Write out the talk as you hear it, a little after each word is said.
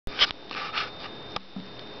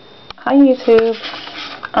Hi YouTube.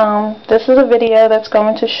 This is a video that's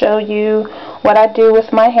going to show you what I do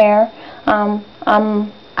with my hair. I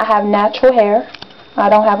have natural hair. I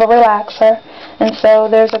don't have a relaxer, and so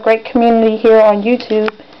there's a great community here on YouTube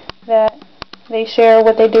that they share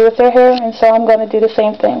what they do with their hair, and so I'm going to do the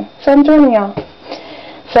same thing. So I'm joining y'all.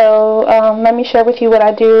 So let me share with you what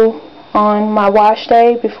I do on my wash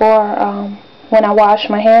day before when I wash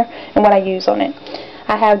my hair and what I use on it.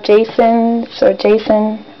 I have Jason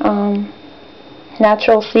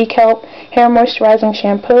Natural Sea Kelp Hair Moisturizing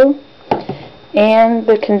Shampoo and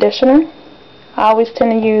the conditioner. I always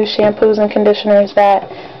tend to use shampoos and conditioners that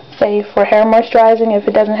say for hair moisturizing. If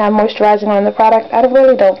it doesn't have moisturizing on the product, I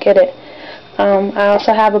really don't get it. I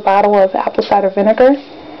also have a bottle of apple cider vinegar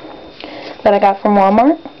that I got from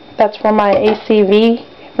Walmart. That's for my ACV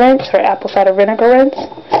rinse, or apple cider vinegar rinse.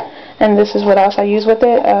 And this is what else I use with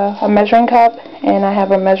it, a measuring cup, and I have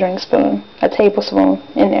a measuring spoon, a tablespoon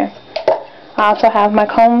in there. I also have my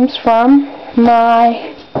combs from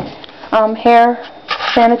my hair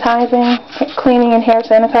sanitizing, cleaning and hair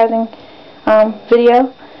sanitizing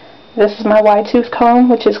video. This is my wide tooth comb,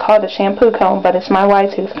 which is called a shampoo comb, but it's my wide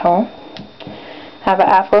tooth comb. I have an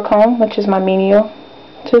afro comb, which is my menial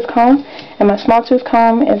tooth comb, and my small tooth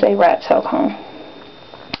comb is a rat tail comb.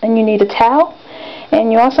 And you need a towel,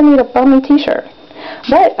 and you also need a bummy t-shirt.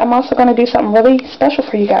 But I'm also going to do something really special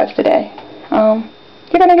for you guys today.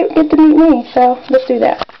 You're going to get to meet me, so let's do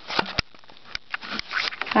that.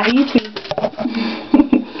 Hi YouTube.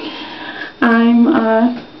 I'm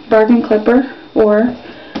BargainClipper, or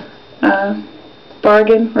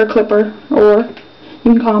Bargain or Clipper, or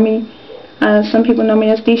you can call me, some people know me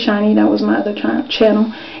as D Shiny, that was my other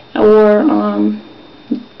channel, or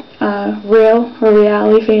Real or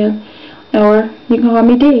Reality Fan, or you can call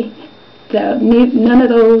me D. None of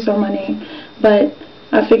those are my name, but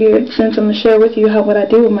I figured since I'm going to share with you what I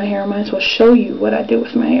do with my hair, I might as well show you what I do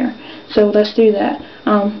with my hair. So let's do that.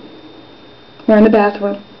 We're in the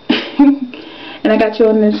bathroom, and I got you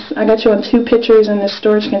on 2 pictures in this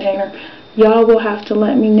storage container. Y'all will have to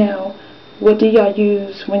let me know, what do y'all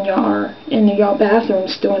use when y'all are in y'all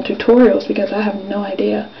bathrooms doing tutorials, because I have no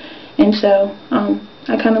idea. And so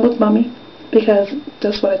I kind of look bummy, because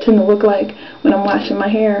that's what I tend to look like when I'm washing my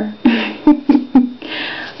hair.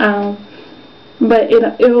 But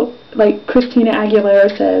it'll, like Christina Aguilera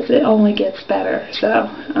says, it only gets better. So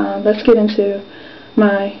let's get into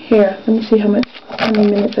my hair. Let me see how many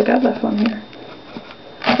minutes I got left on here.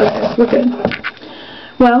 Okay, we're good.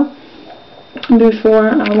 Well, before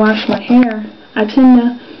I wash my hair, I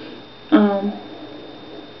tend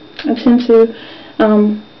to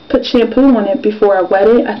put shampoo on it before I wet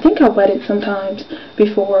it. I think I wet it sometimes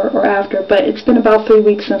before or after, but it's been about 3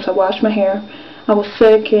 weeks since I washed my hair. I was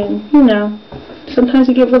sick, and you know, sometimes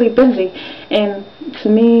you get really busy, and to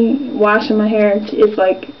me, washing my hair is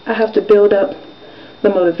like I have to build up the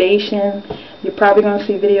motivation. You're probably going to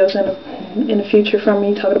see videos in the future from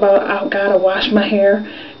me talking about, I gotta wash my hair,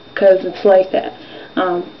 because it's like that.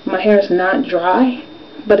 My hair is not dry,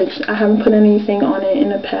 but I haven't put anything on it in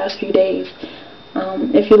the past few days.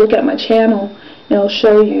 If you look at my channel, it'll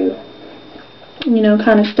show you,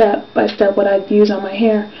 kind of step by step what I use on my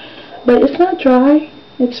hair. But it's not dry.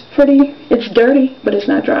 It's dirty, but it's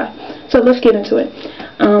not dry. So let's get into it.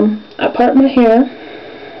 I part my hair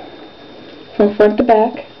from front to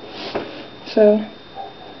back. So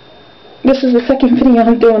this is the second video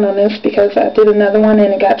I'm doing on this, because I did another one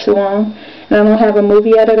and it got too long, and I don't have a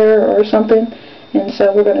movie editor or something, and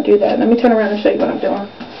so we're going to do that. Let me turn around and show you what I'm doing.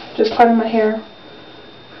 Just parting my hair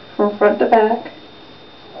from front to back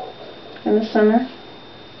in the center.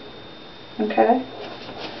 Okay.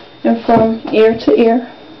 And from ear to ear.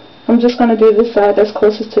 I'm just going to do this side that's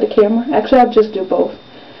closest to the camera. Actually, I'll just do both.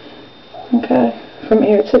 Okay. From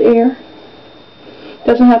ear to ear.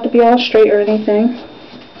 Doesn't have to be all straight or anything.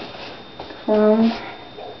 From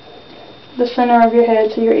the center of your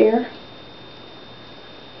head to your ear.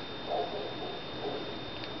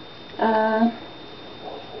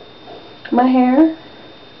 My hair.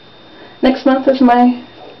 Next month is my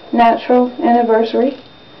natural anniversary.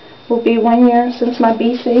 Will be 1 year since my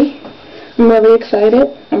BC. I'm really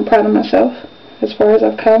excited. I'm proud of myself as far as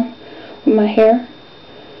I've come with my hair.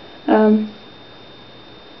 I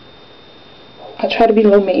try to be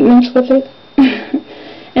low maintenance with it.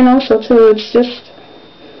 And also too, it's just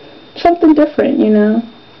something different,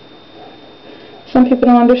 Some people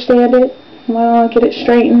don't understand it. Well, I'll get it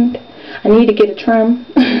straightened. I need to get it trimmed.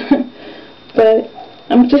 But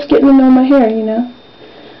I'm just getting to know my hair,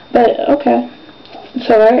 But okay.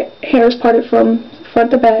 So our hair is parted from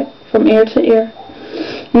front to back, from ear to ear.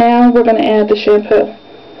 Now we're going to add the shampoo.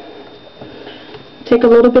 take a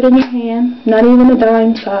little bit in your hand, not even a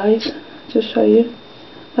dime size, just show you,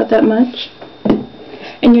 about that much.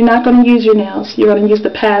 And you're not going to use your nails, you're going to use the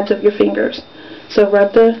pads of your fingers. So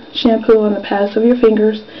rub the shampoo on the pads of your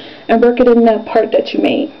fingers and work it in that part that you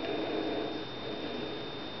made.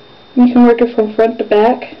 You can work it from front to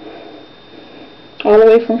back, all the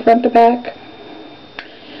way from front to back.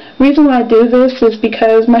 Reason why I do this is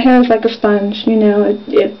because my hair is like a sponge, you know,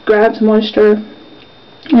 it grabs moisture,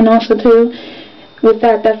 and also too, with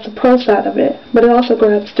that, that's the pro side of it, but it also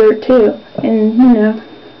grabs dirt too, and you know,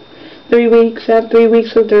 3 weeks, I have 3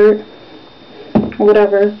 weeks of dirt, or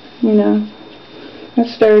whatever, you know,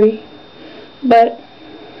 it's dirty, but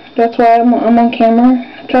that's why I'm on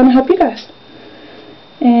camera, trying to help you guys,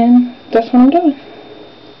 and that's what I'm doing.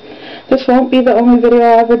 This won't be the only video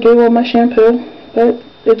I ever do on my shampoo, but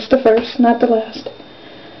it's the first, not the last.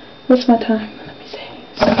 What's my time? Let me see.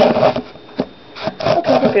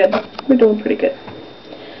 Okay, we're good. We're doing pretty good.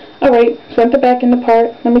 Alright, front to back in the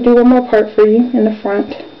part. Let me do one more part for you in the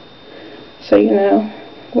front, so you know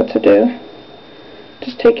what to do.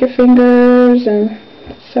 Just take your fingers and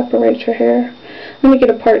separate your hair. Let me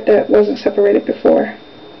get a part that wasn't separated before.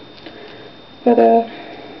 But,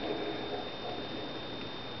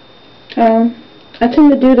 I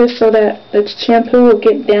tend to do this so that the shampoo will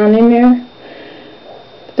get down in there.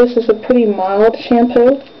 This is a pretty mild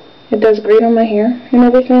shampoo. It does great on my hair and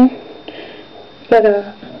everything. But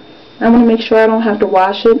I want to make sure I don't have to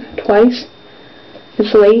wash it twice.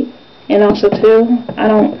 It's late. And also too, I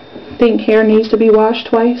don't think hair needs to be washed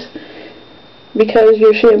twice, because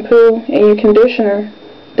your shampoo and your conditioner,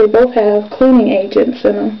 they both have cleaning agents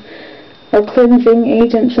in them, or cleansing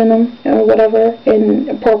agents in them, or whatever,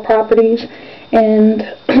 and properties. And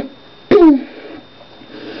I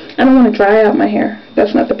don't want to dry out my hair.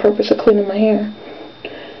 That's not the purpose of cleaning my hair.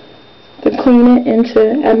 To clean it and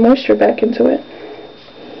to add moisture back into it.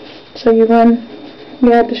 So you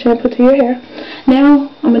add the shampoo to your hair. Now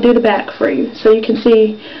I'm going to do the back for you, so you can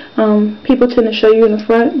see. People tend to show you in the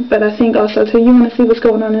front, but I think also too you want to see what's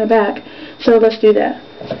going on in the back. So let's do that.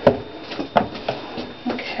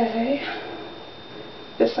 Okay.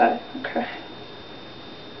 This side. Okay.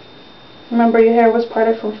 Remember, your hair was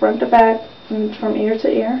parted from front to back and from ear to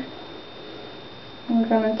ear. We're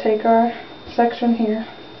going to take our section here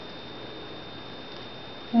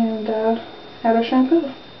and add our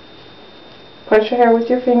shampoo. Brush your hair with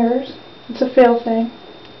your fingers. It's a feel thing.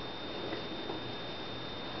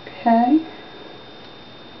 Okay.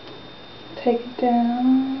 Take it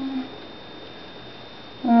down.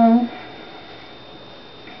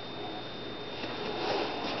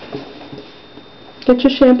 Get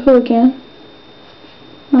your shampoo again.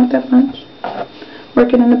 Not that much.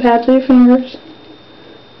 Work it in the pads of your fingers.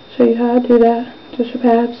 Show you how to do that. Just your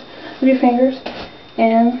pads of your fingers.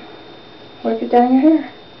 And work it down your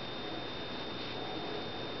hair.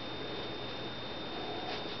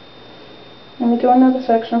 Let me do another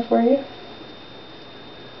section for you.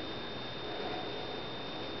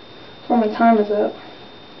 Before my time is up.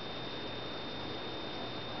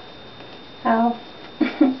 Ow.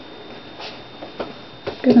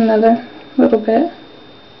 Get another little bit.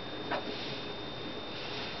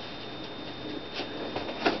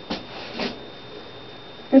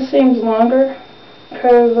 It seems longer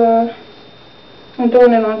because I'm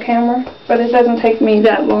doing it on camera, but it doesn't take me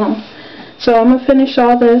that long. So I'm going to finish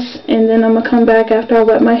all this, and then I'm going to come back after I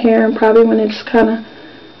wet my hair, and probably when it's kind of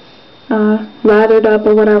lathered up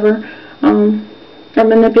or whatever, or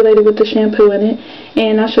manipulated with the shampoo in it,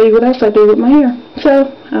 and I'll show you what else I do with my hair.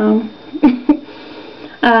 So,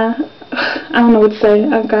 I don't know what to say.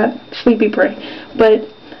 I've got sleepy brain. But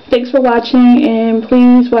thanks for watching, and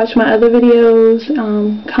please watch my other videos,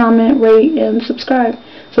 comment, rate, and subscribe.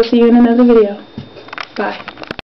 So see you in another video. Bye.